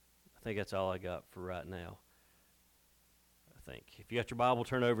I think that's all I got for right now. I think. If you got your Bible,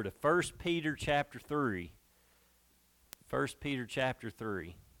 turn over to 1 Peter chapter 3. 1 Peter chapter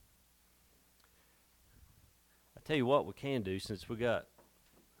 3. I tell you what we can do, since we got,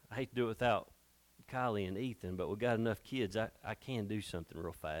 I hate to do it without Kylie and Ethan, but we got enough kids, I can do something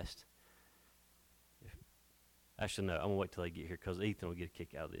real fast. Actually, no, I'm going to wait till they get here because Ethan will get a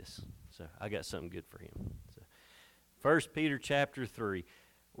kick out of this. So I got something good for him. So, 1 Peter chapter 3.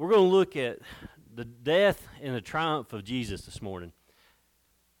 We're going to look at the death and the triumph of Jesus this morning.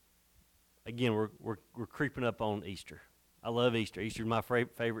 Again, we're creeping up on Easter. I love Easter. Easter is my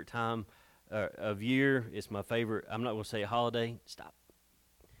favorite time of year. It's my favorite. I'm not going to say a holiday. Stop.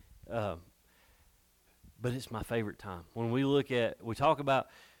 But it's my favorite time. When we talk about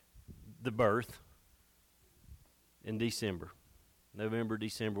the birth in December. November,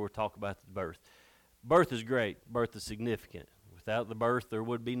 December, we'll talk about the birth. Birth is great. Birth is significant. Without the birth, there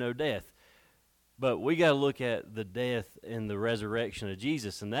would be no death. But we got to look at the death and the resurrection of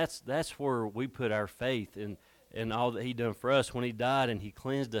Jesus, and that's where we put our faith in all that he done for us when he died and he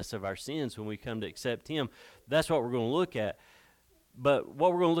cleansed us of our sins when we come to accept him. That's what we're going to look at. But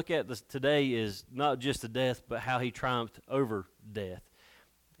what we're going to look at today is not just the death, but how he triumphed over death.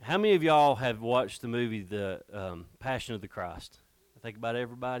 How many of y'all have watched the movie The Passion of the Christ? I think about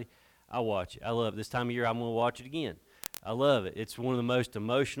everybody. I watch it. I love it. This time of year, I'm going to watch it again. I love it. It's one of the most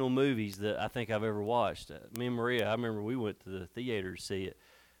emotional movies that I think I've ever watched. Me and Maria, I remember we went to the theater to see it.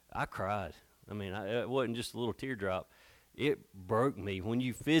 I cried. I mean, it wasn't just a little teardrop. It broke me. When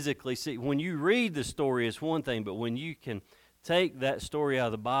you physically see, when you read the story, it's one thing, but when you can take that story out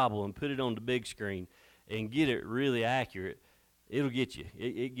of the Bible and put it on the big screen and get it really accurate, it'll get you.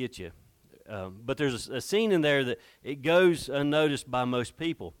 It gets you. But there's a scene in there that it goes unnoticed by most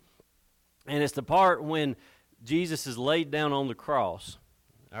people. And it's the part when Jesus is laid down on the cross,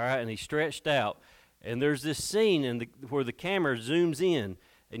 all right, and he's stretched out. And there's this scene where the camera zooms in,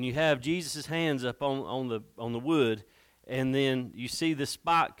 and you have Jesus' hands up on the wood, and then you see the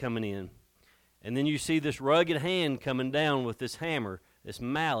spike coming in. And then you see this rugged hand coming down with this hammer, this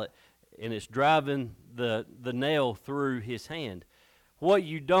mallet, and it's driving the nail through his hand. What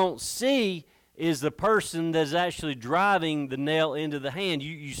you don't see is the person that's actually driving the nail into the hand.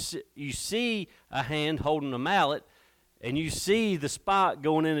 You see a hand holding a mallet, and you see the spike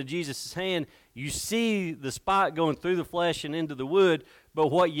going into Jesus' hand. You see the spike going through the flesh and into the wood, but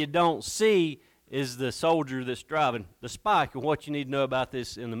what you don't see is the soldier that's driving the spike. And what you need to know about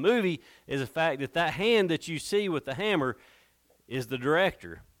this in the movie is the fact that that hand that you see with the hammer is the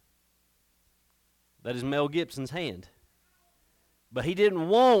director. That is Mel Gibson's hand. But he didn't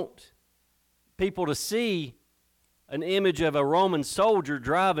want people to see an image of a Roman soldier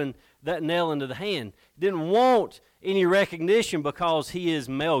driving that nail into the hand. He didn't want any recognition because he is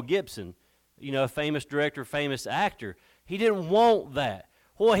Mel Gibson, a famous director, famous actor. He didn't want that.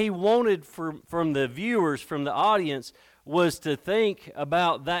 What he wanted from the viewers, from the audience, was to think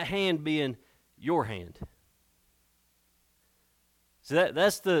about that hand being your hand. So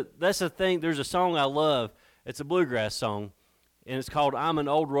that's the thing. There's a song I love. It's a bluegrass song, and it's called "I'm an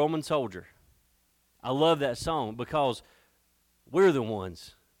Old Roman Soldier." I love that song because we're the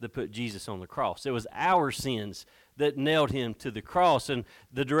ones that put Jesus on the cross. It was our sins that nailed him to the cross, and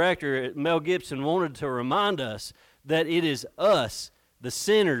the director, Mel Gibson, wanted to remind us that it is us, the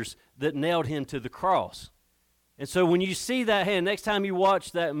sinners, that nailed him to the cross. And so when you see that hand, next time you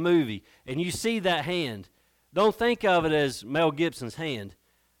watch that movie and you see that hand, don't think of it as Mel Gibson's hand.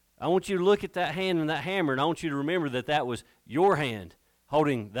 I want you to look at that hand and that hammer, and I want you to remember that that was your hand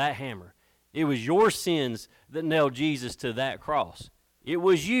holding that hammer. It was your sins that nailed Jesus to that cross. It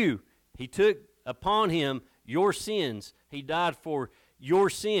was you. He took upon him your sins. He died for your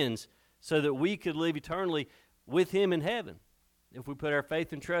sins so that we could live eternally with him in heaven if we put our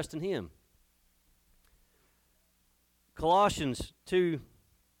faith and trust in him. Colossians 2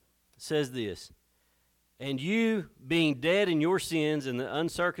 says this, "And you, being dead in your sins and the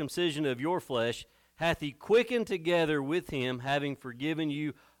uncircumcision of your flesh, hath he quickened together with him, having forgiven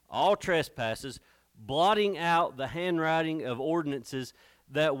you all trespasses, blotting out the handwriting of ordinances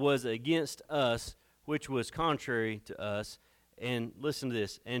that was against us, which was contrary to us." And listen to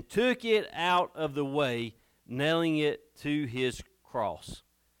this, "and took it out of the way, nailing it to his cross."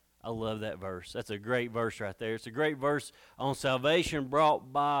 I love that verse. That's a great verse right there. It's a great verse on salvation brought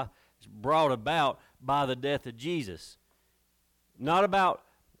about by the death of Jesus. Not about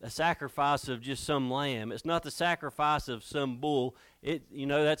a sacrifice of just some lamb. It's not the sacrifice of some bull.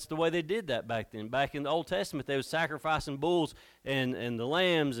 That's the way they did that back then. Back in the Old Testament, they were sacrificing bulls and the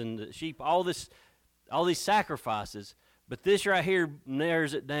lambs and the sheep, all these sacrifices. But this right here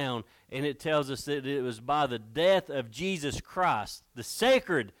narrows it down, and it tells us that it was by the death of Jesus Christ, the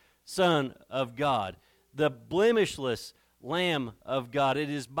sacred Son of God, the blemishless Lamb of God. It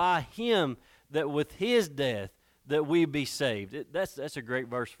is by Him that with His death that we be saved. That's a great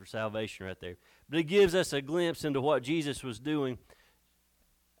verse for salvation right there. But it gives us a glimpse into what Jesus was doing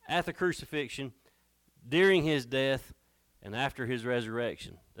at the crucifixion, during His death, and after His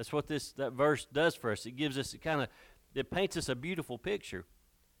resurrection. That's what that verse does for us. It gives us it paints us a beautiful picture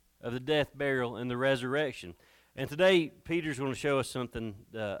of the death, burial, and the resurrection. And today, Peter's going to show us something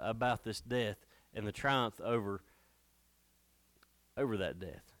about this death and the triumph over that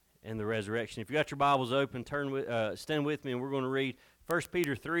death and the resurrection. If you got your Bibles open, stand with me, and we're going to read 1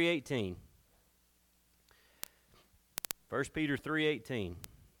 Peter 3:18. 1 Peter 3:18.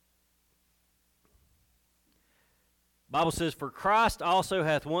 Bible says, "For Christ also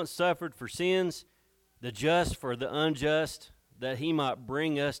hath once suffered for sins, the just for the unjust, that He might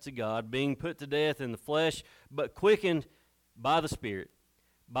bring us to God, being put to death in the flesh, but quickened by the Spirit,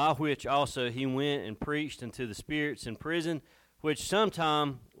 by which also He went and preached unto the spirits in prison, which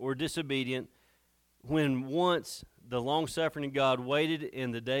sometime were disobedient, when once the longsuffering of God waited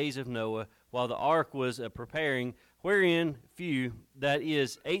in the days of Noah, while the ark was preparing, wherein few, that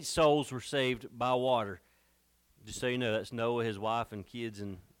is, 8 souls, were saved by water." Just so you know, that's Noah, his wife, and kids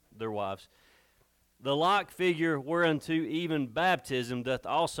and their wives. "The like figure whereunto even baptism doth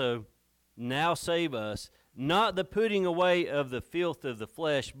also now save us, not the putting away of the filth of the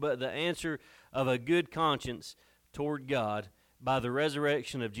flesh, but the answer of a good conscience toward God, by the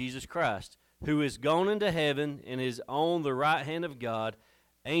resurrection of Jesus Christ, who is gone into heaven and is on the right hand of God,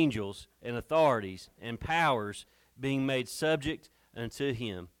 angels and authorities and powers being made subject unto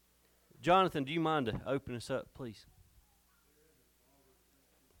Him." Jonathan, do you mind to open us up, please?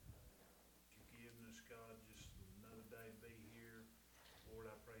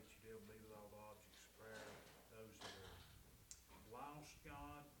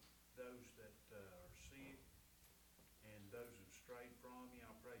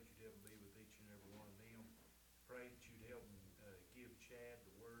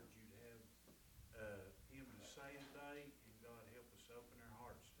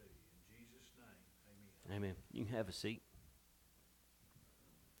 Amen. You can have a seat.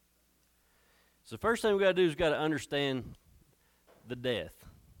 So the first thing we got to do is we got to understand the death.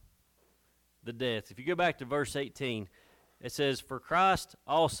 The death. If you go back to verse 18, it says, "For Christ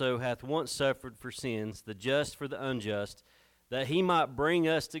also hath once suffered for sins, the just for the unjust, that He might bring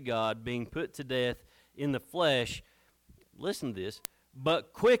us to God, being put to death in the flesh," listen to this,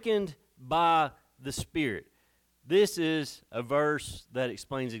 "but quickened by the Spirit." This is a verse that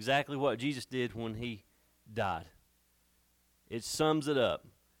explains exactly what Jesus did when He died. It sums it up.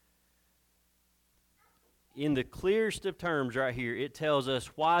 In the clearest of terms right here, it tells us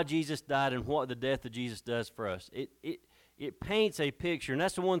why Jesus died and what the death of Jesus does for us. It paints a picture, and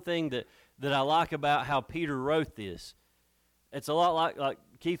that's the one thing that I like about how Peter wrote this. It's a lot like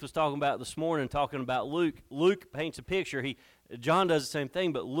Keith was talking about this morning, talking about Luke. Luke paints a picture. John does the same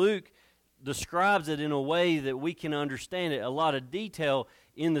thing, but Luke describes it in a way that we can understand it, a lot of detail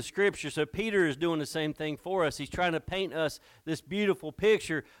in the Scripture. So Peter is doing the same thing for us. He's trying to paint us this beautiful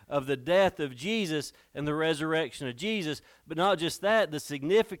picture of the death of Jesus and the resurrection of Jesus, but not just that, the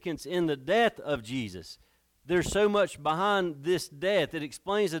significance in the death of Jesus. There's so much behind this death. It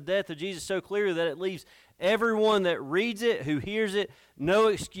explains the death of Jesus so clearly that it leaves everyone that reads it, who hears it, no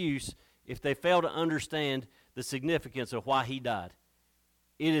excuse if they fail to understand the significance of why He died.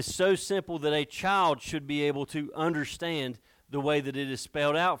 It is so simple that a child should be able to understand the way that it is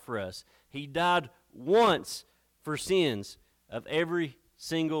spelled out for us. He died once for sins of every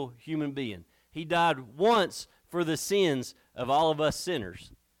single human being. He died once for the sins of all of us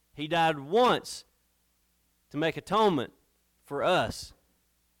sinners. He died once to make atonement for us.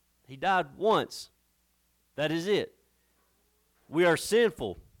 He died once. That is it. We are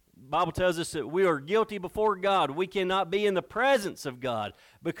sinful. The Bible tells us that we are guilty before God. We cannot be in the presence of God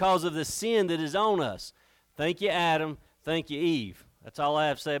because of the sin that is on us. Thank you, Adam. Thank you, Eve. That's all I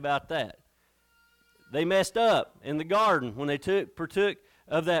have to say about that. They messed up in the garden when they partook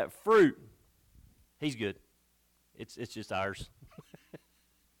of that fruit. He's good. It's just ours.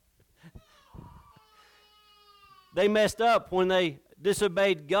 They messed up when they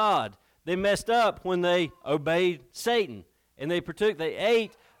disobeyed God. They messed up when they obeyed Satan. And they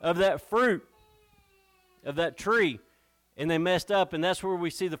ate of that fruit, of that tree, and they messed up, and that's where we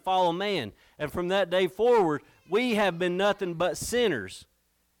see the fall of man. And from that day forward, we have been nothing but sinners.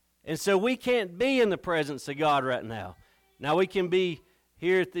 And so we can't be in the presence of God right now. Now we can be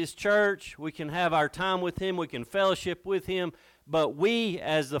here at this church. We can have our time with Him. We can fellowship with Him. But we,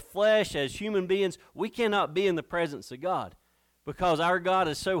 as the flesh, as human beings, we cannot be in the presence of God because our God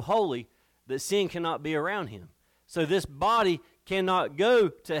is so holy that sin cannot be around Him. So this body cannot go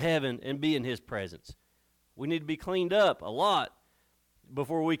to heaven and be in His presence. We need to be cleaned up a lot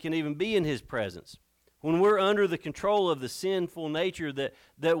before we can even be in His presence. When we're under the control of the sinful nature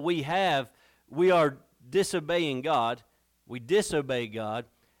that we have, we are disobeying God. We disobey God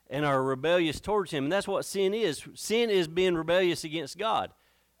and are rebellious towards Him. And that's what sin is. Sin is being rebellious against God.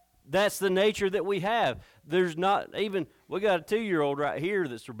 That's the nature that we have. There's not even, we got a 2-year-old right here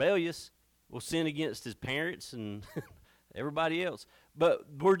that's rebellious. Will sin against his parents and everybody else. But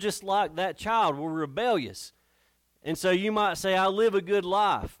we're just like that child. We're rebellious. And so you might say, I live a good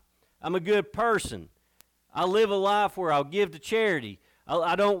life. I'm a good person. I live a life where I'll give to charity.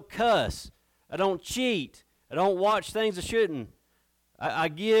 I don't cuss. I don't cheat. I don't watch things I shouldn't. I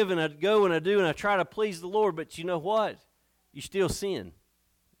give and I go and I do and I try to please the Lord. But you know what? You still sin.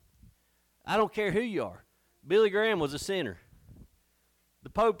 I don't care who you are. Billy Graham was a sinner. The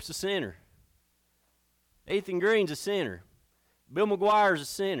Pope's a sinner. Ethan Green's a sinner. Bill McGuire's a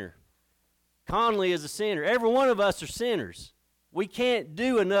sinner. Conley is a sinner. Every one of us are sinners. We can't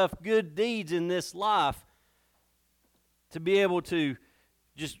do enough good deeds in this life to be able to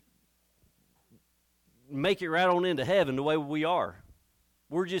just make it right on into heaven the way we are.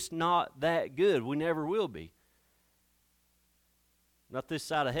 We're just not that good. We never will be. Not this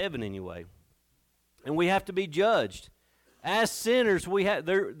side of heaven anyway. And we have to be judged. As sinners,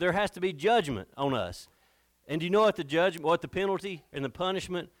 there has to be judgment on us. And do you know what the penalty and the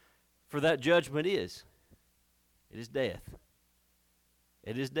punishment for that judgment is? It is death.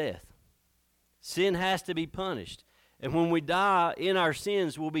 It is death. Sin has to be punished. And when we die in our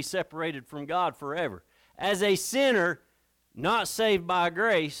sins, we'll be separated from God forever. As a sinner, not saved by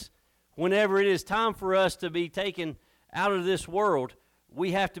grace, whenever it is time for us to be taken out of this world,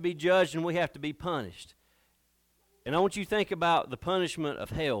 we have to be judged and we have to be punished. And I want you to think about the punishment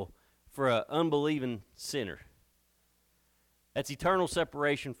of hell for an unbelieving sinner. That's eternal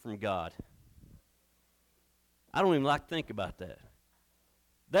separation from God. I don't even like to think about that.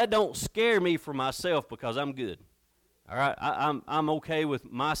 That don't scare me for myself because I'm good. All right, I'm okay with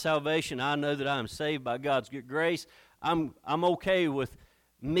my salvation. I know that I am saved by God's good grace. I'm okay with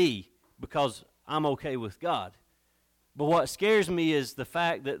me because I'm okay with God. But what scares me is the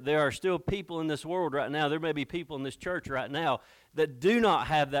fact that there are still people in this world right now, there may be people in this church right now that do not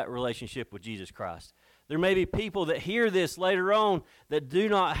have that relationship with Jesus Christ. There may be people that hear this later on that do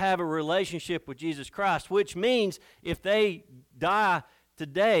not have a relationship with Jesus Christ, which means if they die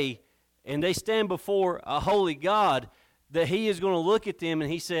today and they stand before a holy God, that He is going to look at them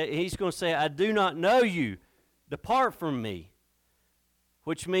and He's going to say, I do not know you. Depart from me.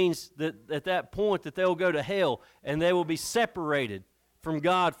 Which means that at that point that they'll go to hell and they will be separated from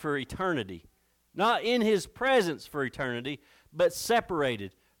God for eternity. Not in His presence for eternity, but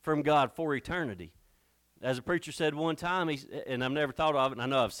separated from God for eternity. As a preacher said one time, and I've never thought of it, and I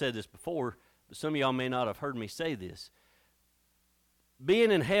know I've said this before, but some of y'all may not have heard me say this.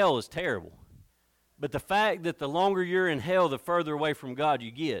 Being in hell is terrible. But the fact that the longer you're in hell, the further away from God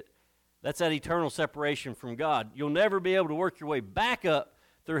you get. That's that eternal separation from God. You'll never be able to work your way back up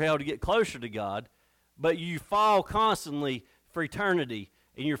through hell to get closer to God, but you fall constantly for eternity,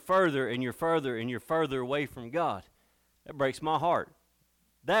 and you're further and you're further and you're further away from God. That breaks my heart.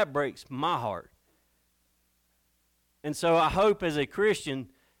 That breaks my heart. And so I hope as a Christian,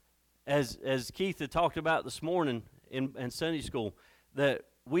 as Keith had talked about this morning in Sunday school, that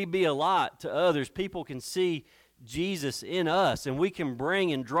we be a light to others. People can see Jesus in us, and we can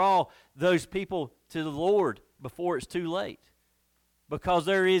bring and draw those people to the Lord before it's too late, because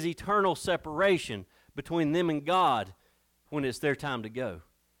there is eternal separation between them and God when it's their time to go.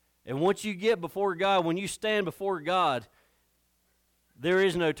 And once you get before God, when you stand before God, there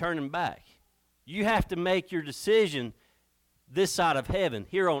is no turning back. You have to make your decision this side of heaven.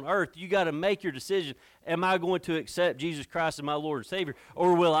 Here on earth, you got to make your decision. Am I going to accept Jesus Christ as my Lord and Savior,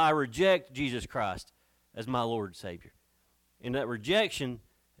 or will I reject Jesus Christ as my Lord and Savior? And that rejection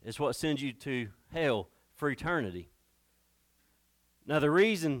is what sends you to hell for eternity. Now, the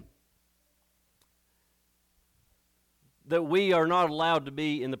reason that we are not allowed to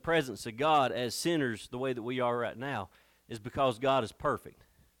be in the presence of God as sinners the way that we are right now is because God is perfect.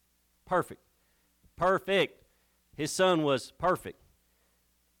 Perfect. Perfect. His Son was perfect.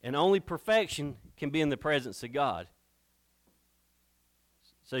 And only perfection can be in the presence of God.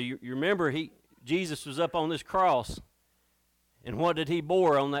 So you remember Jesus was up on this cross, and what did He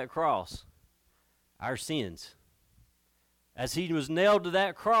bore on that cross? Our sins. As he was nailed to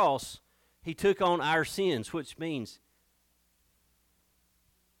that cross, he took on our sins, which means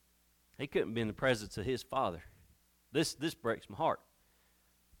he couldn't be in the presence of his Father. This breaks my heart.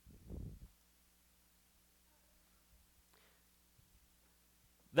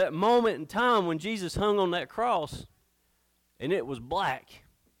 That moment in time when Jesus hung on that cross and it was black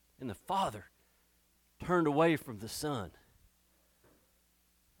and the Father turned away from the Son.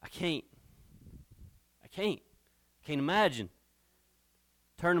 I can't imagine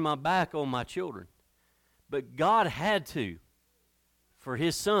turning my back on my children. But God had to for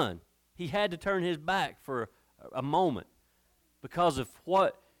his Son. He had to turn his back for a moment because of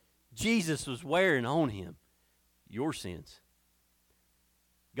what Jesus was wearing on him, your sins.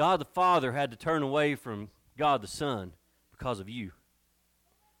 God the Father had to turn away from God the Son because of you.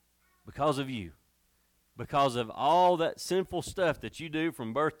 Because of you. Because of all that sinful stuff that you do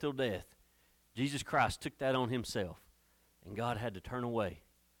from birth till death. Jesus Christ took that on himself. And God had to turn away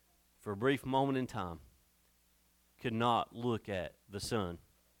for a brief moment in time. Could not look at the Son.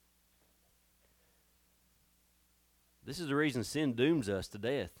 This is the reason sin dooms us to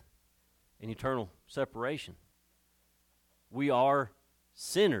death and eternal separation. We are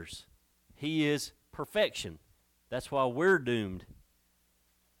sinners. He is perfection. That's why we're doomed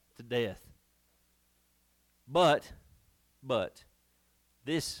to death. But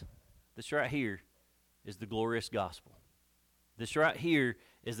this right here is the glorious gospel. This right here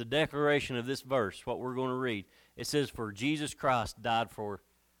is the declaration of this verse, what we're going to read. It says, "For Jesus Christ died for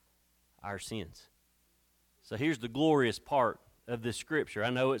our sins." So here's the glorious part of this scripture. I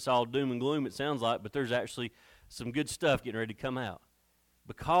know it's all doom and gloom, it sounds like, but there's actually some good stuff getting ready to come out.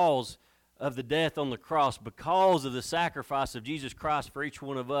 Because of the death on the cross, because of the sacrifice of Jesus Christ for each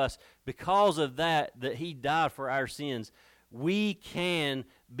one of us, because of that he died for our sins, we can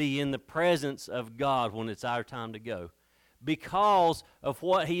be in the presence of God when it's our time to go. Because of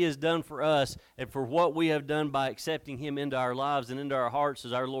what he has done for us and for what we have done by accepting him into our lives and into our hearts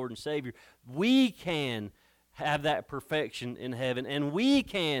as our Lord and Savior, we can have that perfection in heaven, and we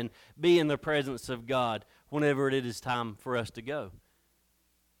can be in the presence of God whenever it is time for us to go.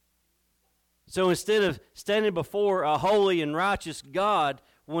 So instead of standing before a holy and righteous God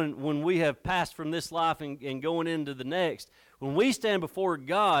when we have passed from this life and going into the next, when we stand before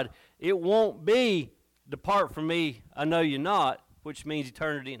God, it won't be, "Depart from me, I know you not," which means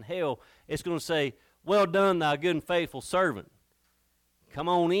eternity in hell. It's going to say, "Well done, thou good and faithful servant. Come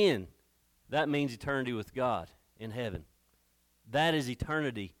on in." That means eternity with God in heaven. That is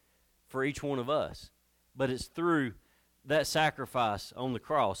eternity for each one of us. But it's through that sacrifice on the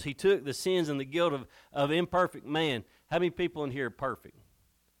cross. He took the sins and the guilt of imperfect man. How many people in here are perfect?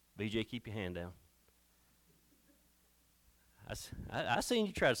 BJ, keep your hand down. I seen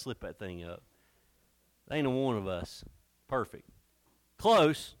you try to slip that thing up. There ain't no one of us perfect.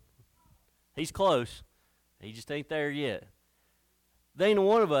 Close. He's close. He just ain't there yet. There ain't no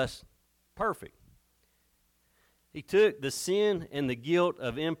one of us perfect. He took the sin and the guilt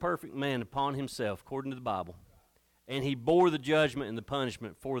of imperfect man upon himself, according to the Bible. And he bore the judgment and the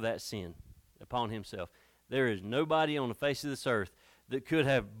punishment for that sin upon himself. There is nobody on the face of this earth that could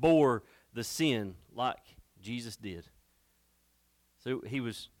have bore the sin like Jesus did. So he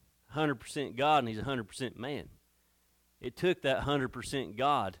was 100% God and he's 100% man. It took that 100%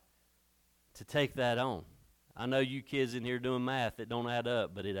 God to take that on. I know you kids in here doing math that don't add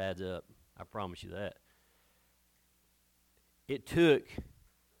up, but it adds up. I promise you that. It took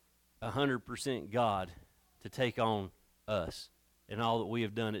 100% God to take on us and all that we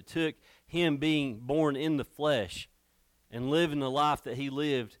have done. It took him being born in the flesh and living the life that he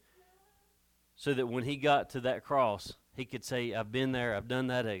lived so that when he got to that cross, he could say, "I've been there, I've done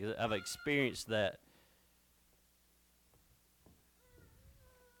that, I've experienced that."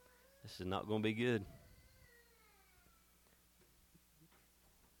 This is not going to be good.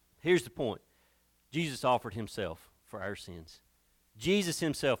 Here's the point. Jesus offered himself for our sins. Jesus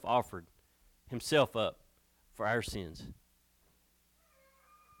himself offered himself up for our sins.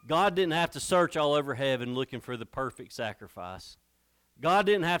 God didn't have to search all over heaven looking for the perfect sacrifice. God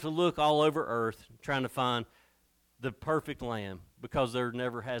didn't have to look all over earth trying to find the perfect lamb because there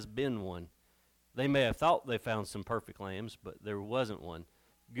never has been one. They may have thought they found some perfect lambs, but there wasn't one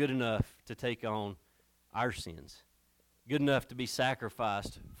good enough to take on our sins, good enough to be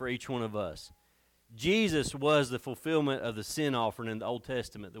sacrificed for each one of us. Jesus was the fulfillment of the sin offering in the Old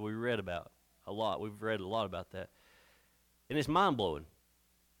Testament that we read about a lot. We've read a lot about that. And it's mind-blowing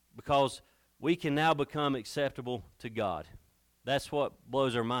because we can now become acceptable to God. That's what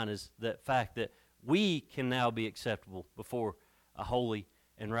blows our mind, is that fact that we can now be acceptable before a holy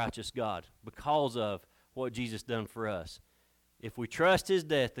and righteous God because of what Jesus done for us. If we trust his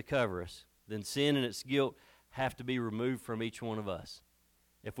death to cover us, then sin and its guilt have to be removed from each one of us.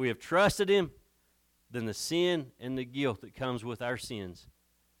 If we have trusted him, then the sin and the guilt that comes with our sins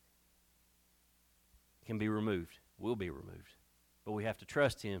can be removed, will be removed. But we have to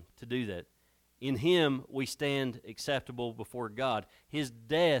trust him to do that. In him we stand acceptable before God. His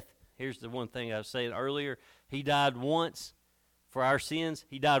death, here's the one thing I was saying earlier, he died once for our sins.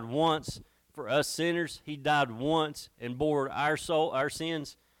 He died once for us sinners. He died once and bore our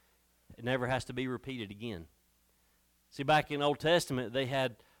sins. It never has to be repeated again. See, back in the Old Testament, they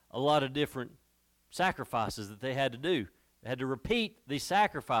had a lot of different sacrifices that they had to do. They had to repeat these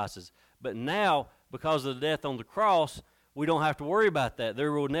sacrifices. But now, because of the death on the cross, we don't have to worry about that.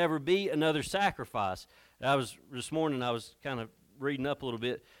 There will never be another sacrifice. This morning I was kind of reading up a little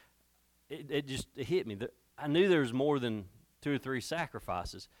bit. It just hit me. I knew there was more than 2 or 3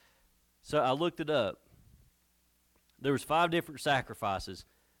 sacrifices. So I looked it up. There was 5 different sacrifices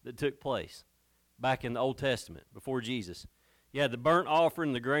that took place back in the Old Testament before Jesus. You had the burnt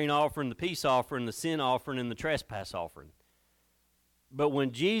offering, the grain offering, the peace offering, the sin offering, and the trespass offering. But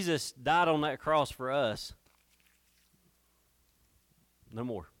when Jesus died on that cross for us, no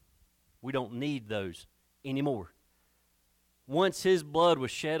more. We don't need those anymore. Once his blood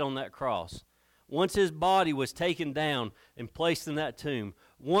was shed on that cross, once his body was taken down and placed in that tomb,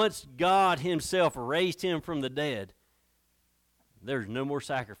 once God himself raised him from the dead, there's no more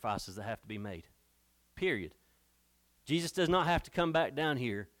sacrifices that have to be made. Period. Jesus does not have to come back down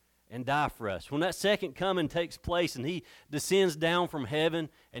here and die for us. When that second coming takes place and he descends down from heaven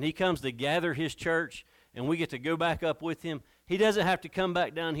and he comes to gather his church and we get to go back up with him, he doesn't have to come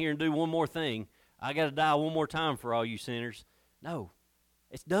back down here and do one more thing. I got to die one more time for all you sinners. No,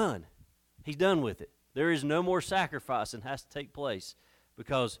 it's done. He's done with it. There is no more sacrifice that has to take place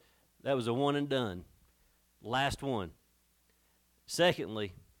because that was a one and done. Last one.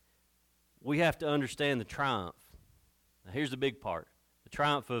 Secondly, we have to understand the triumph. Now here's the big part. The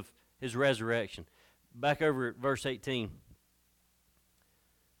triumph of his resurrection. Back over at verse 18.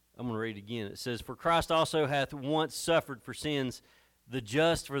 I'm going to read it again. It says, "For Christ also hath once suffered for sins, the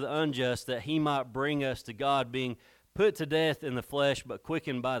just for the unjust, that he might bring us to God, being put to death in the flesh, but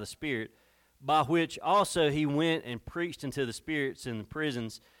quickened by the Spirit, by which also he went and preached unto the spirits in the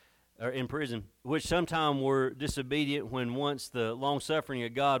prisons, or in prison, which sometime were disobedient, when once the long-suffering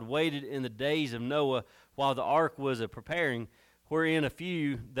of God waited in the days of Noah, while the ark was a preparing, wherein a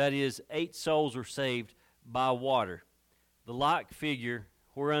few, that is, 8 souls, were saved by water. The like figure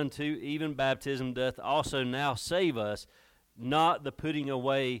whereunto even baptism doth also now save us, not the putting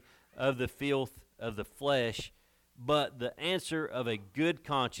away of the filth of the flesh, but the answer of a good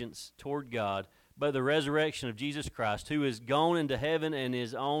conscience toward God, but the resurrection of Jesus Christ, who is gone into heaven and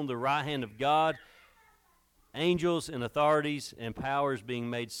is on the right hand of God, angels and authorities and powers being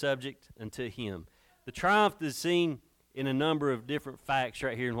made subject unto him." The triumph is seen in a number of different facts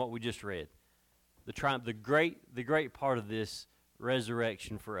right here in what we just read. The triumph, the great part of this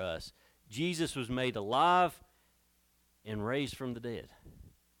resurrection for us. Jesus was made alive and raised from the dead.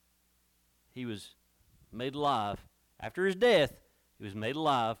 He was made alive. After his death, he was made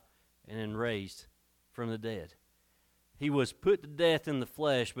alive and then raised from the dead. He was put to death in the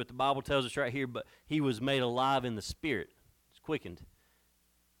flesh, but the Bible tells us right here, but he was made alive in the Spirit. It's quickened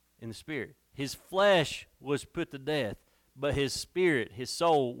in the Spirit. His flesh was put to death, but his spirit, his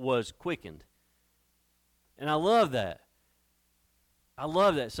soul, was quickened. And I love that. I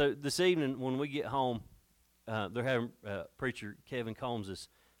love that. So this evening when we get home, they're having preacher Kevin Combs'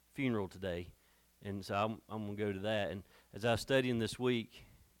 funeral today. And so I'm going to go to that. And as I was studying this week,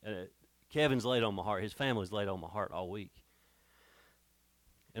 Kevin's laid on my heart. His family's laid on my heart all week.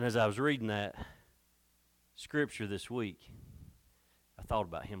 And as I was reading that scripture this week, I thought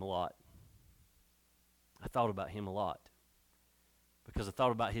about him a lot. I thought about him a lot. Because I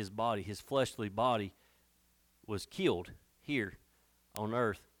thought about his body. His fleshly body was killed here on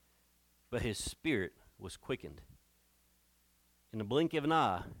earth, but his spirit was quickened. In the blink of an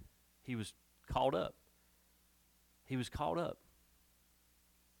eye, he was called up. He was called up.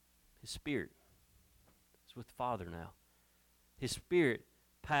 His spirit is with the Father now. His spirit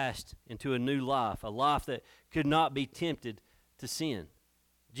passed into a new life, a life that could not be tempted to sin.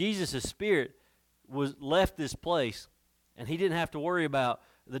 Jesus' spirit was left this place, and he didn't have to worry about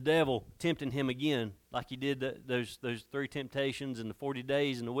the devil tempting him again like he did those 3 temptations and the 40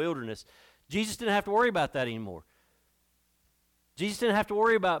 days in the wilderness. Jesus didn't have to worry about that anymore. Jesus didn't have to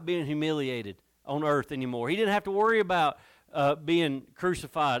worry about being humiliated on earth anymore. He didn't have to worry about being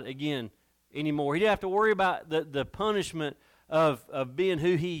crucified again anymore. He didn't have to worry about the punishment of being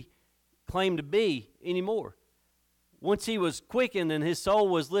who he claimed to be anymore. once he was quickened and his soul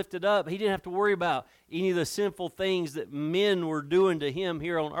was lifted up, he didn't have to worry about any of the sinful things that men were doing to him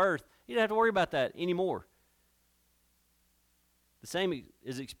here on earth. He didn't have to worry about that anymore. The same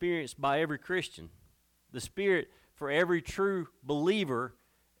is experienced by every Christian. The Spirit for every true believer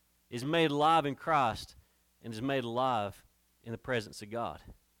is made alive in Christ and is made alive in the presence of God.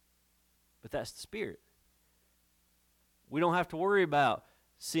 But that's the Spirit. We don't have to worry about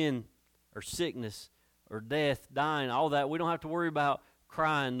sin or sickness or death, dying, all that. We don't have to worry about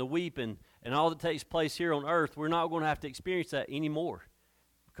crying, the weeping, and all that takes place here on earth. We're not going to have to experience that anymore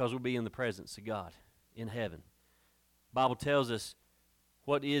because we'll be in the presence of God in heaven. The Bible tells us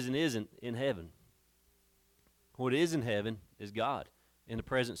what is and isn't in heaven. What is in heaven is God in the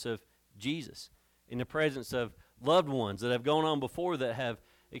presence of Jesus, in the presence of loved ones that have gone on before that have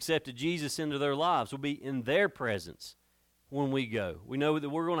accepted Jesus into their lives. We'll be in their presence when we go. We know that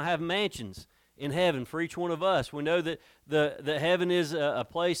we're going to have mansions in heaven for each one of us. We know that the heaven is a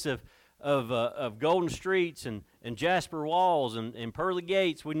place of golden streets and jasper walls and pearly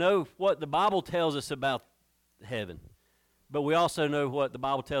gates. We know what the Bible tells us about heaven, but we also know what the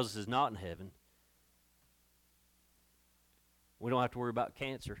Bible tells us is not in heaven. We don't have to worry about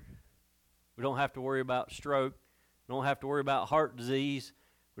cancer. We don't have to worry about stroke. We don't have to worry about heart disease.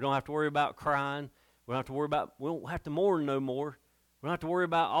 We don't have to worry about crying. We don't have to mourn no more. We don't have to worry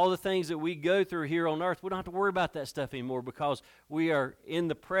about all the things that we go through here on earth. We don't have to worry about that stuff anymore because we are in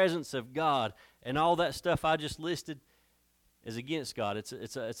the presence of God. And all that stuff I just listed is against God.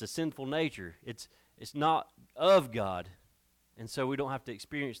 It's a sinful nature. It's not of God. And so we don't have to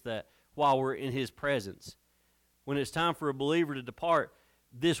experience that while we're in His presence. When it's time for a believer to depart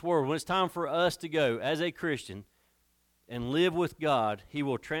this world, when it's time for us to go as a Christian and live with God, He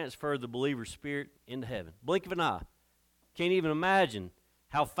will transfer the believer's spirit into heaven. Blink of an eye. Can't even imagine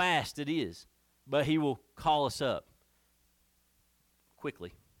how fast it is, but He will call us up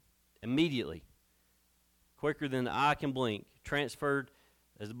quickly, immediately, quicker than the eye can blink, transferred,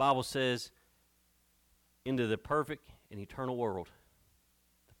 as the Bible says, into the perfect and eternal world.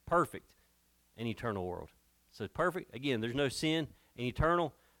 The perfect and eternal world. So perfect, again, there's no sin, and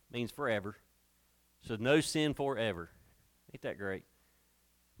eternal means forever. So no sin forever. Ain't that great?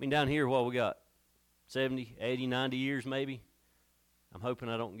 I mean, down here, what we got? 70, 80, 90 years maybe. I'm hoping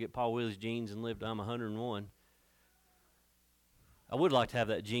I don't get Paul Willie's genes and live to I'm 101. I would like to have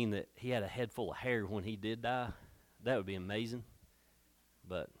that gene that he had a head full of hair when he did die. That would be amazing.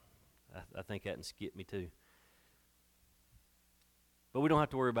 But I think that can skip me too. But we don't have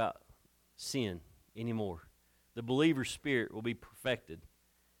to worry about sin anymore. The believer's spirit will be perfected.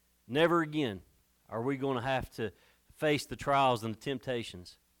 Never again are we going to have to face the trials and the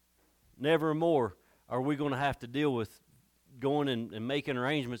temptations. Never more are we going to have to deal with going and making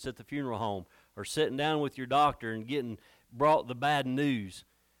arrangements at the funeral home or sitting down with your doctor and getting brought the bad news.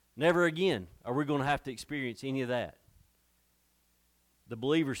 Never again are we going to have to experience any of that. The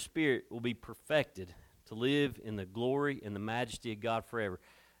believer's spirit will be perfected to live in the glory and the majesty of God forever.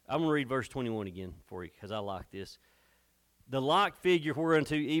 I'm going to read verse 21 again for you because I like this. The like figure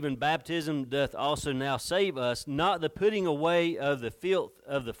whereunto even baptism doth also now save us, not the putting away of the filth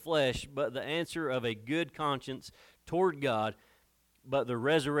of the flesh, but the answer of a good conscience toward God, but the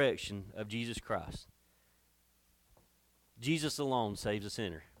resurrection of Jesus Christ. Jesus alone saves a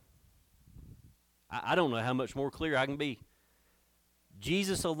sinner. I don't know how much more clear I can be.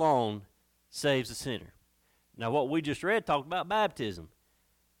 Jesus alone saves a sinner. Now, what we just read talked about baptism.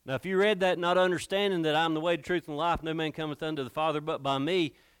 Now, if you read that not understanding that I'm the way, the truth, and the life, no man cometh unto the Father but by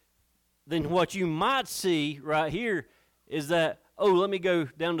me, then what you might see right here is that, oh, let me go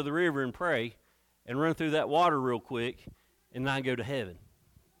down to the river and pray and run through that water real quick and then I go to heaven.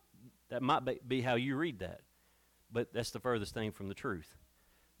 That might be how you read that, but that's the furthest thing from the truth.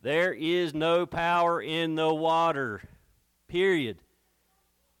 There is no power in the water, period.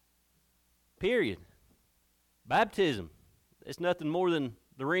 Period. Baptism, it's nothing more than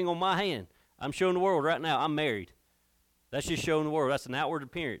the ring on my hand. I'm showing the world right now I'm married. That's just showing the world. That's an outward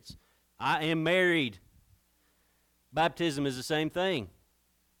appearance. I am married. Baptism is the same thing.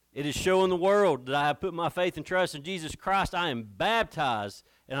 It is showing the world that I have put my faith and trust in Jesus Christ. I am baptized,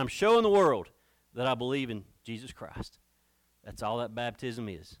 and I'm showing the world that I believe in Jesus Christ. That's all that baptism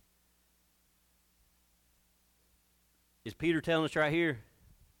is. Is Peter telling us right here,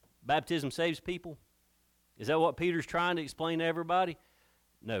 baptism saves people? Is that what Peter's trying to explain to everybody?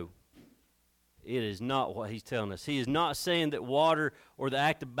 No, it is not what he's telling us. He is not saying that water or the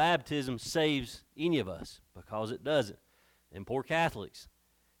act of baptism saves any of us, because it doesn't. And poor Catholics,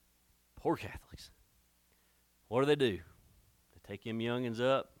 what do? They take them youngins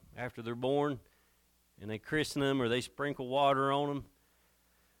up after they're born and they christen them or they sprinkle water on them,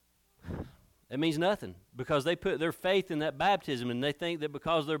 it means nothing, because they put their faith in that baptism, and they think that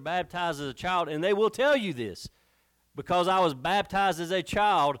because they're baptized as a child, and they will tell you this, because I was baptized as a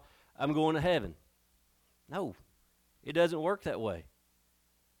child, I'm going to heaven. No, it doesn't work that way.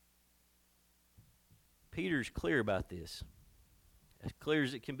 Peter's clear about this, as clear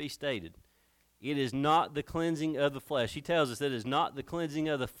as it can be stated. It is not the cleansing of the flesh. He tells us that it is not the cleansing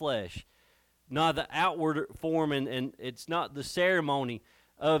of the flesh, not the outward form, and it's not the ceremony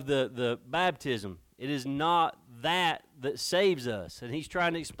of the baptism. It is not that saves us. And he's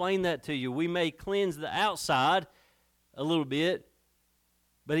trying to explain that to you. We may cleanse the outside a little bit,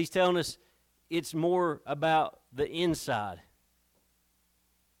 but he's telling us it's more about the inside.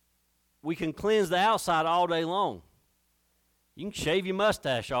 We can cleanse the outside all day long. You can shave your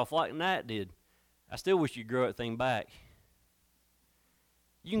mustache off like Nat did. I still wish you'd grow that thing back.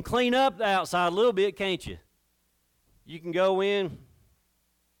 You can clean up the outside a little bit, can't you? You can go in.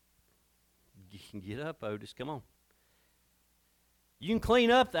 You can get up, Otis. Come on. You can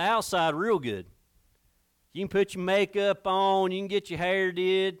clean up the outside real good. You can put your makeup on. You can get your hair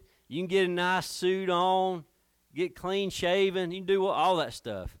did. You can get a nice suit on. Get clean shaven. You can do all that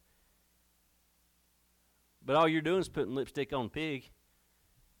stuff. But all you're doing is putting lipstick on a pig.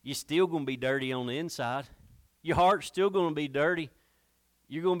 You're still going to be dirty on the inside. Your heart's still going to be dirty.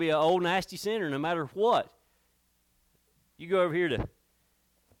 You're going to be an old nasty sinner no matter what. You go over here to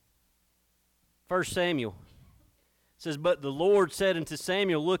 1 Samuel. It says, "But the Lord said unto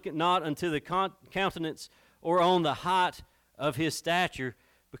Samuel, Look not unto the countenance or on the height of his stature,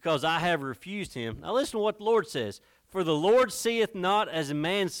 because I have refused him." Now listen to what the Lord says. "For the Lord seeth not as a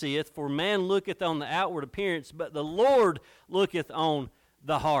man seeth, for man looketh on the outward appearance, but the Lord looketh on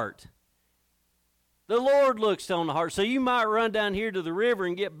the heart." The Lord looks on the heart. So you might run down here to the river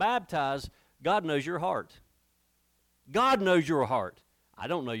and get baptized. God knows your heart. God knows your heart. I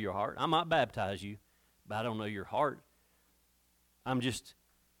don't know your heart. I might baptize you, but I don't know your heart. I'm just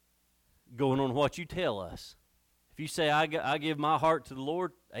going on what you tell us. If you say, I give my heart to the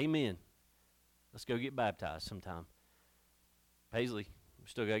Lord, amen. Let's go get baptized sometime. Paisley, we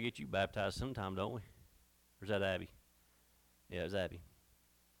still got to get you baptized sometime, don't we? Or is that Abby? Yeah, it's Abby.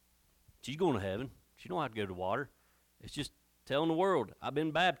 She's going to heaven. She don't have to go to water. It's just telling the world, I've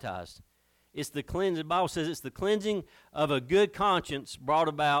been baptized. It's the cleansing. The Bible says it's the cleansing of a good conscience brought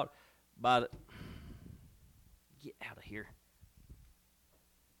about by the... Get out of here.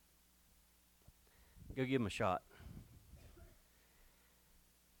 Go give him a shot.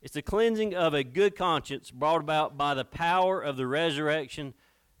 It's the cleansing of a good conscience brought about by the power of the resurrection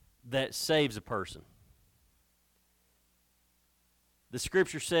that saves a person. The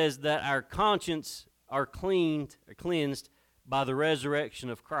Scripture says that our conscience are cleansed by the resurrection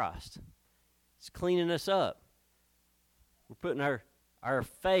of Christ. It's cleaning us up. We're putting our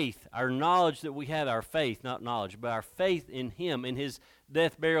faith, our knowledge that we have, our faith, not knowledge, but our faith in Him, in His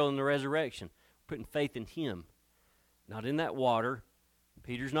death, burial, and the resurrection. We're putting faith in Him, not in that water.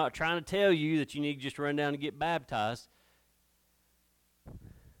 Peter's not trying to tell you that you need to just run down and get baptized.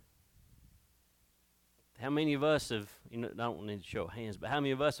 How many of us have, I don't need to show hands, but how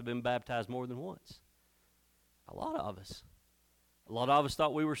many of us have been baptized more than once? A lot of us. A lot of us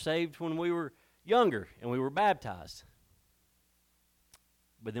thought we were saved when we were younger and we were baptized.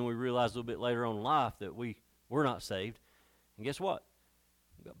 But then we realized a little bit later on in life that we were not saved. And guess what?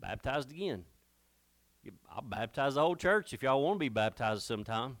 We got baptized again. I'll baptize the whole church if y'all want to be baptized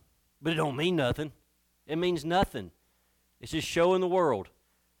sometime. But it don't mean nothing. It means nothing. It's just showing the world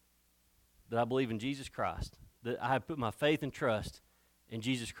that I believe in Jesus Christ, that I have put my faith and trust in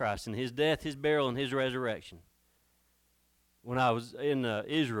Jesus Christ, in His death, His burial, and His resurrection. When I was in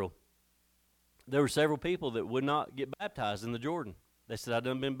Israel, there were several people that would not get baptized in the Jordan. They said, I've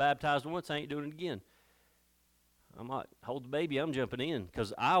done been baptized once, I ain't doing it again. I'm like, hold the baby, I'm jumping in,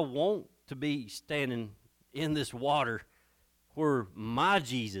 because I want to be standing in this water where my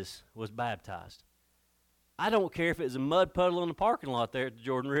Jesus was baptized. I don't care if it's a mud puddle in the parking lot there at the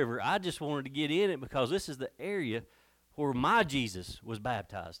Jordan River. I just wanted to get in it because this is the area where my Jesus was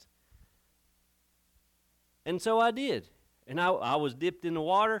baptized. And so I did. And I was dipped in the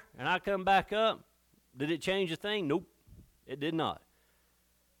water, and I come back up. Did it change a thing? Nope, it did not.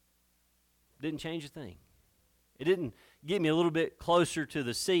 Didn't change a thing. It didn't get me a little bit closer to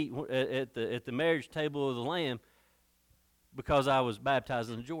the seat at the marriage table of the Lamb because I was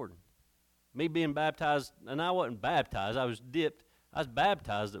baptized in the Jordan. Me being baptized, and I wasn't baptized, I was dipped. I was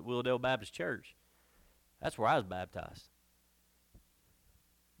baptized at Willardale Baptist Church. That's where I was baptized.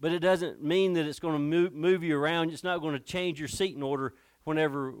 But it doesn't mean that it's going to move you around. It's not going to change your seating order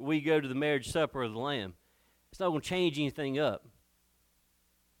whenever we go to the marriage supper of the Lamb. It's not going to change anything up.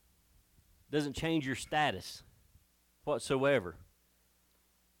 It doesn't change your status whatsoever.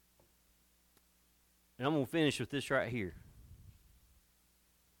 And I'm going to finish with this right here.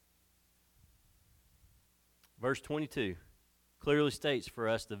 Verse 22 clearly states for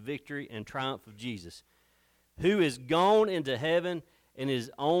us the victory and triumph of Jesus, who is gone into heaven and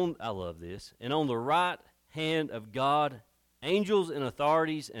is on, I love this, and on the right hand of God, angels and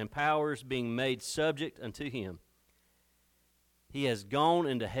authorities and powers being made subject unto him. He has gone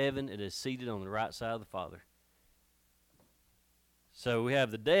into heaven and is seated on the right side of the Father. So we have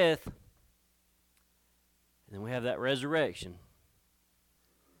the death, and then we have that resurrection.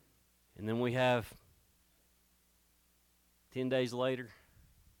 And then we have 10 days later,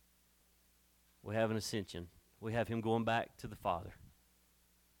 we have an ascension. We have him going back to the Father.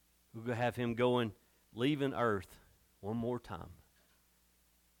 We're going to have him leaving earth one more time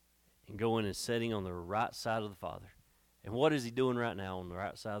and going and sitting on the right side of the Father. And what is he doing right now on the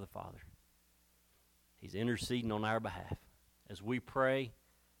right side of the Father? He's interceding on our behalf. As we pray,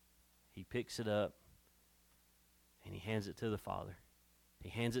 he picks it up and he hands it to the Father. He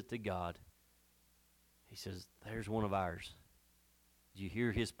hands it to God. He says, there's one of ours. Do you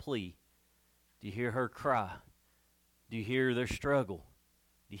hear his plea? Do you hear her cry? Do you hear their struggle?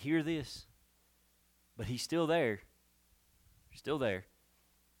 Do you hear this? But he's still there. Still there.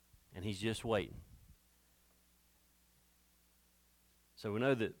 And he's just waiting. So we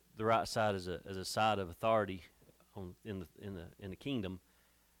know that the right side is a side of authority in the kingdom.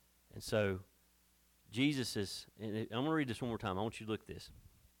 And so Jesus is, and I'm going to read this one more time. I want you to look at this.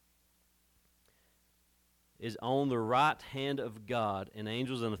 Is on the right hand of God, and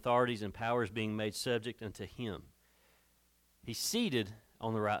angels and authorities and powers being made subject unto him. He's seated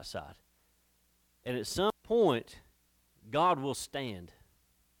on the right side. And at some point, God will stand.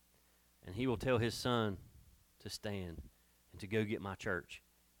 And he will tell his Son to stand and to go get my church.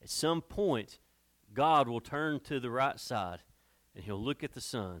 At some point, God will turn to the right side, and he'll look at the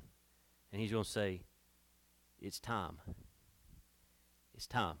Son, and he's going to say, it's time. It's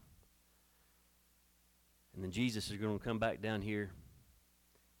time. And then Jesus is going to come back down here,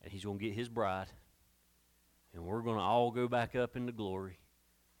 and he's going to get his bride, and we're going to all go back up into glory,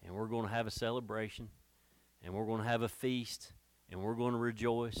 and we're going to have a celebration, and we're going to have a feast, and we're going to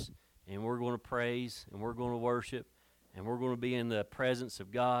rejoice, and we're going to praise, and we're going to worship, and we're going to be in the presence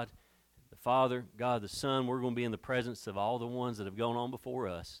of God, the Father, God the Son. We're going to be in the presence of all the ones that have gone on before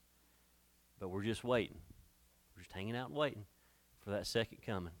us. But we're just waiting. We're just hanging out and waiting for that second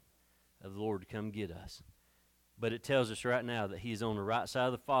coming of the Lord to come get us. But it tells us right now that he is on the right side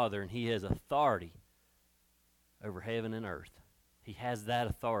of the Father, and he has authority over heaven and earth. He has that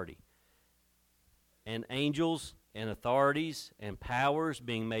authority. And angels and authorities and powers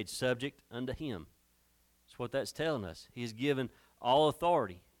being made subject unto him. That's what that's telling us. He is given all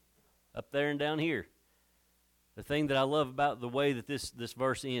authority up there and down here. The thing that I love about the way that this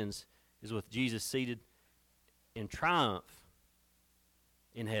verse ends is with Jesus seated in triumph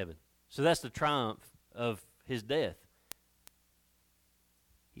in heaven. So that's the triumph of his death.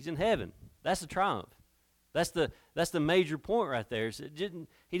 He's in heaven. That's the triumph. That's the major point right there.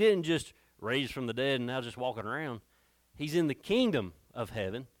 He didn't just raise from the dead and now just walking around. He's in the kingdom of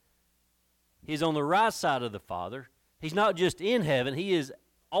heaven. He's on the right side of the Father. He's not just in heaven. He is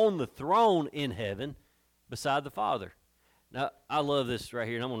on the throne in heaven beside the Father. Now, I love this right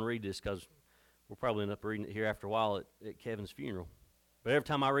here, and I'm going to read this because we'll probably end up reading it here after a while at Kevin's funeral. But every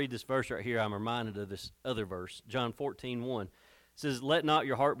time I read this verse right here, I'm reminded of this other verse, John 14:1. It says, let not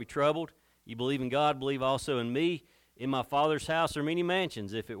your heart be troubled. You believe in God, believe also in me. In my Father's house are many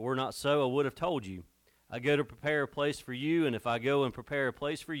mansions. If it were not so, I would have told you. I go to prepare a place for you, and if I go and prepare a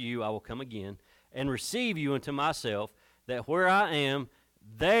place for you, I will come again and receive you unto myself, that where I am,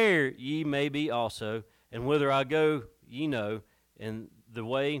 there ye may be also. And whither I go, ye know, and the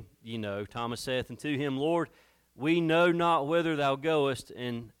way ye know. Thomas saith unto him, Lord, we know not whither thou goest,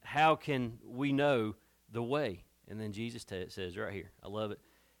 and how can we know the way? And then Jesus says right here, I love it.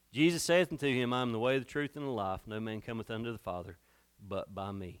 Jesus saith unto him, I am the way, the truth, and the life. No man cometh unto the Father but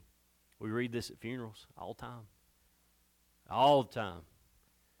by me. We read this at funerals all the time. All the time.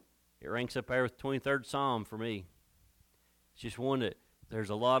 It ranks up there with the 23rd Psalm for me. It's just one that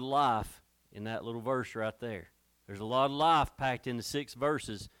there's a lot of life in that little verse right there. There's a lot of life packed into 6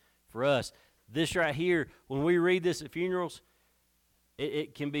 verses for us. This right here, when we read this at funerals,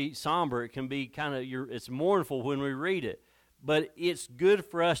 it can be somber. It can be kind of, it's mournful when we read it. But it's good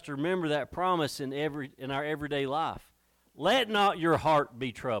for us to remember that promise in our everyday life. Let not your heart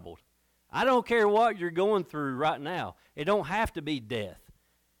be troubled. I don't care what you're going through right now. It don't have to be death.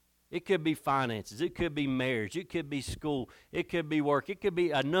 It could be finances. It could be marriage. It could be school. It could be work. It could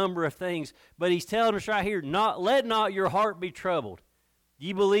be a number of things. But he's telling us right here, let not your heart be troubled.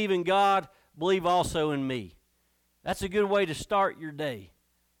 Ye believe in God, believe also in me. That's a good way to start your day.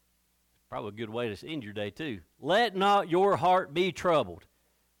 Probably a good way to end your day too. Let not your heart be troubled.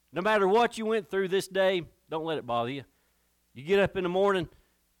 No matter what you went through this day, don't let it bother you. You get up in the morning,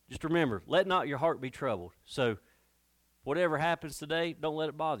 just remember, let not your heart be troubled. So whatever happens today, don't let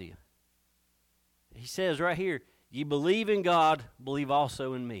it bother you. He says right here, you believe in God, believe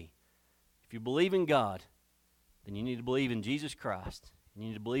also in me. If you believe in God, then you need to believe in Jesus Christ. You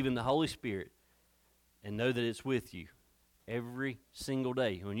need to believe in the Holy Spirit and know that it's with you every single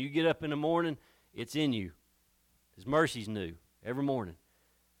day. When you get up in the morning, it's in you. His mercy's new every morning.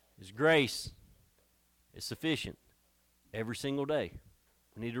 His grace is sufficient every single day.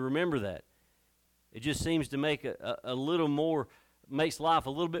 We need to remember that. It just seems to make a little more, makes life a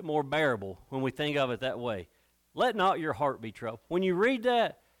little bit more bearable when we think of it that way. Let not your heart be troubled. When you read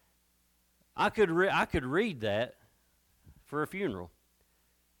that, I could read that for a funeral.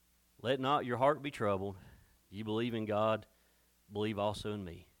 Let not your heart be troubled. You believe in God, believe also in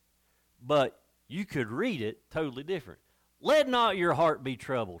me. But you could read it totally different. Let not your heart be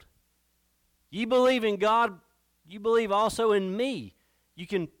troubled. You believe in God, you believe also in me. You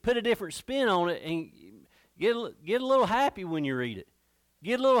can put a different spin on it and get a little happy when you read it.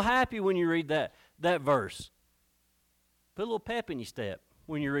 Get a little happy when you read that verse. Put a little pep in your step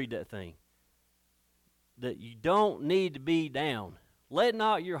when you read that thing. That you don't need to be down. Let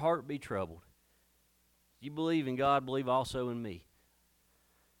not your heart be troubled. You believe in God, believe also in me.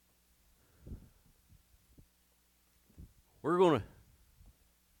 We're going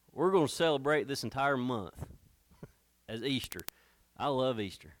to celebrate this entire month as Easter. I love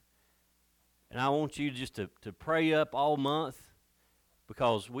Easter. And I want you just to pray up all month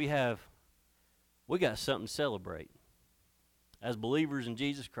because we got something to celebrate. As believers in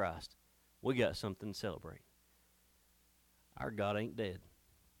Jesus Christ, we got something to celebrate. Our God ain't dead.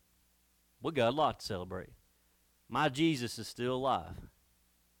 We got a lot to celebrate. My Jesus is still alive.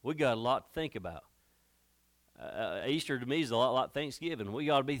 We got a lot to think about. Easter to me is a lot like Thanksgiving. We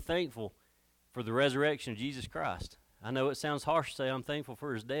got to be thankful for the resurrection of Jesus Christ. I know it sounds harsh to say I'm thankful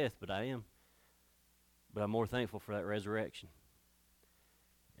for his death, but I am. But I'm more thankful for that resurrection.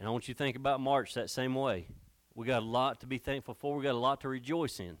 And I want you to think about March that same way. We got a lot to be thankful for. We got a lot to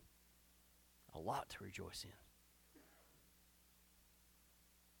rejoice in. A lot to rejoice in.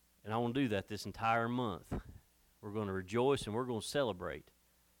 And I want to do that this entire month. We're going to rejoice and we're going to celebrate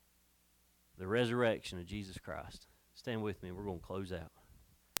the resurrection of Jesus Christ. Stand with me and we're going to close out.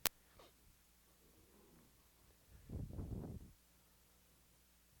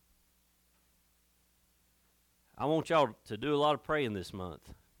 I want y'all to do a lot of praying this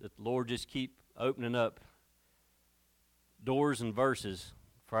month. That the Lord just keep opening up doors and verses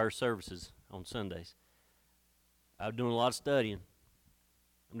for our services on Sundays. I'm doing a lot of studying.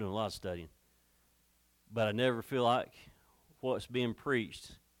 But I never feel like what's being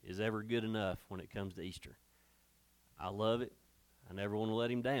preached is ever good enough when it comes to Easter. I love it. I never want to let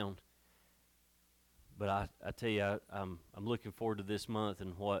him down. But I tell you, I'm looking forward to this month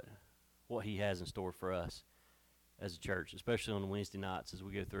and what he has in store for us as a church, especially on the Wednesday nights as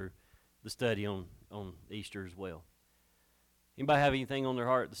we go through the study on Easter as well. Anybody have anything on their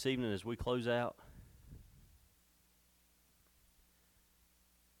heart this evening as we close out?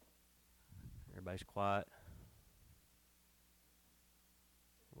 Everybody's quiet.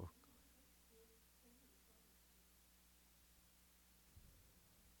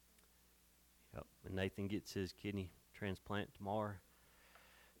 Yep. And Nathan gets his kidney transplant tomorrow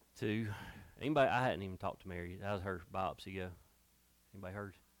too. Anybody? I hadn't even talked to Mary. How's her biopsy go? Anybody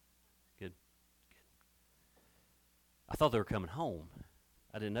heard? Good. I thought they were coming home.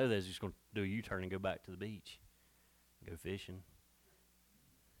 I didn't know they was just going to do a U-turn and go back to the beach, go fishing.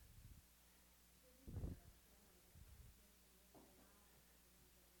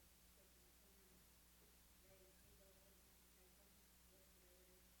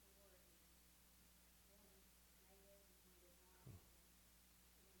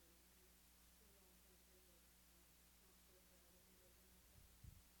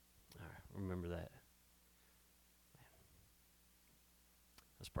 Remember that.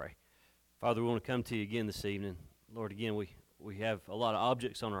 Let's pray. Father, we want to come to you again this evening. Lord, again, we have a lot of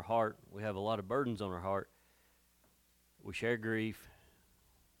objects on our heart. We have a lot of burdens on our heart. We share grief.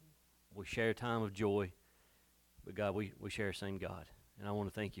 We share a time of joy. But God, we share the same God. And I want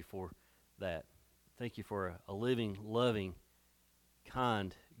to thank you for that. Thank you for a living, loving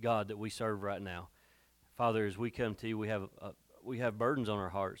kind God that we serve right now. Father, as we come to you, we have burdens on our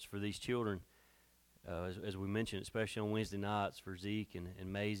hearts for these children, as we mentioned, especially on Wednesday nights for Zeke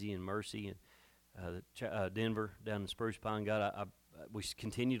and Maisie and Mercy and Denver down in Spruce Pine. God, we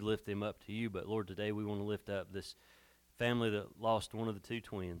continue to lift them up to you, but Lord, today we want to lift up this family that lost one of the two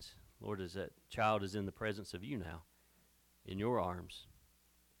twins. Lord, as that child is in the presence of you now, in your arms.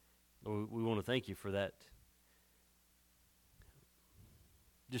 Lord, we want to thank you for that,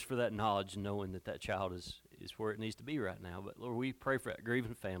 just for that knowledge, knowing that that child is where it needs to be right now. But Lord, we pray for that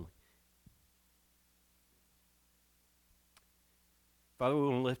grieving family. Father, we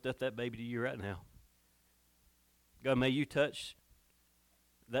want to lift up that baby to you right now. God, may you touch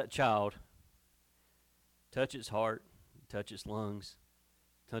that child, touch its heart, touch its lungs,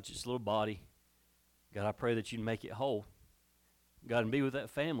 touch its little body. God, I pray that you'd make it whole. God, and be with that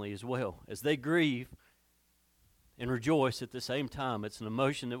family as well as they grieve and rejoice at the same time. It's an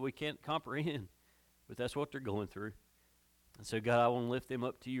emotion that we can't comprehend, but that's what they're going through. And so, God, I want to lift them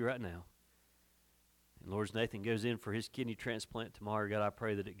up to you right now. And Lord, as Nathan goes in for his kidney transplant tomorrow, God, I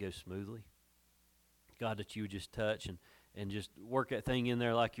pray that it goes smoothly. God, that you would just touch and just work that thing in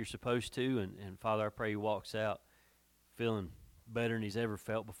there like you're supposed to. And Father, I pray he walks out feeling better than he's ever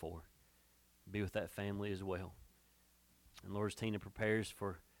felt before. Be with that family as well. And Lord, as Tina prepares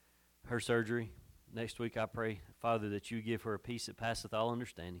for her surgery next week, I pray, Father, that you give her a peace that passeth all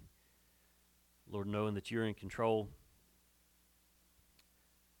understanding. Lord, knowing that you're in control.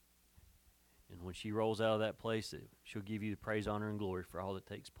 And when she rolls out of that place, that she'll give you the praise, honor, and glory for all that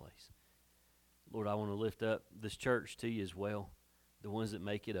takes place. Lord, I want to lift up this church to you as well, the ones that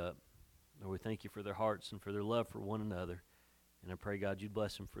make it up. Lord, we thank you for their hearts and for their love for one another. And I pray, God, you'd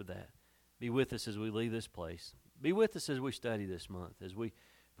bless them for that. Be with us as we leave this place. Be with us as we study this month, as we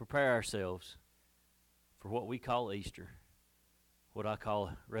prepare ourselves for what we call Easter, what I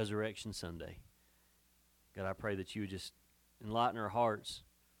call Resurrection Sunday. God, I pray that you would just enlighten our hearts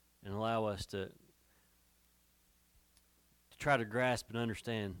and allow us to try to grasp and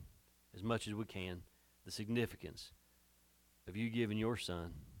understand as much as we can the significance of you giving your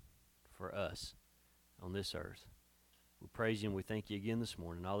Son for us on this earth. We praise you and we thank you again this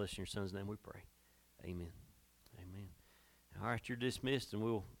morning. All this in your Son's name we pray. Amen. Amen. All right, you're dismissed, and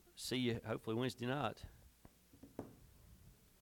we'll see you hopefully Wednesday night.